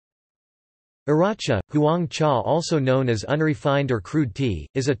Aracha, huang cha, also known as unrefined or crude tea,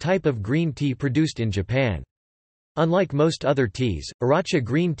 is a type of green tea produced in Japan. Unlike most other teas, Aracha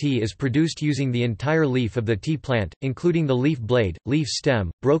green tea is produced using the entire leaf of the tea plant, including the leaf blade, leaf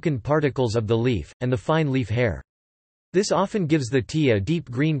stem, broken particles of the leaf, and the fine leaf hair. This often gives the tea a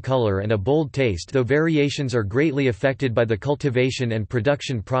deep green color and a bold taste, though variations are greatly affected by the cultivation and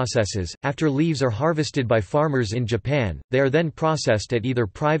production processes. After leaves are harvested by farmers in Japan, they are then processed at either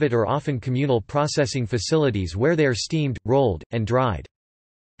private or often communal processing facilities where they are steamed, rolled, and dried.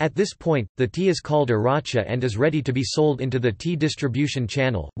 At this point, the tea is called Aracha and is ready to be sold into the tea distribution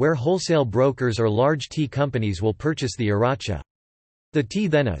channel, where wholesale brokers or large tea companies will purchase the Aracha. The tea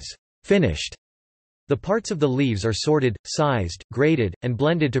then is finished. The parts of the leaves are sorted, sized, graded, and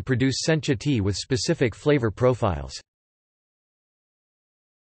blended to produce sencha tea with specific flavor profiles.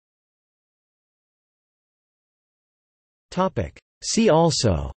 See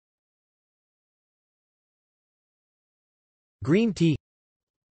also: green tea,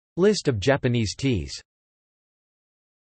 list of Japanese teas.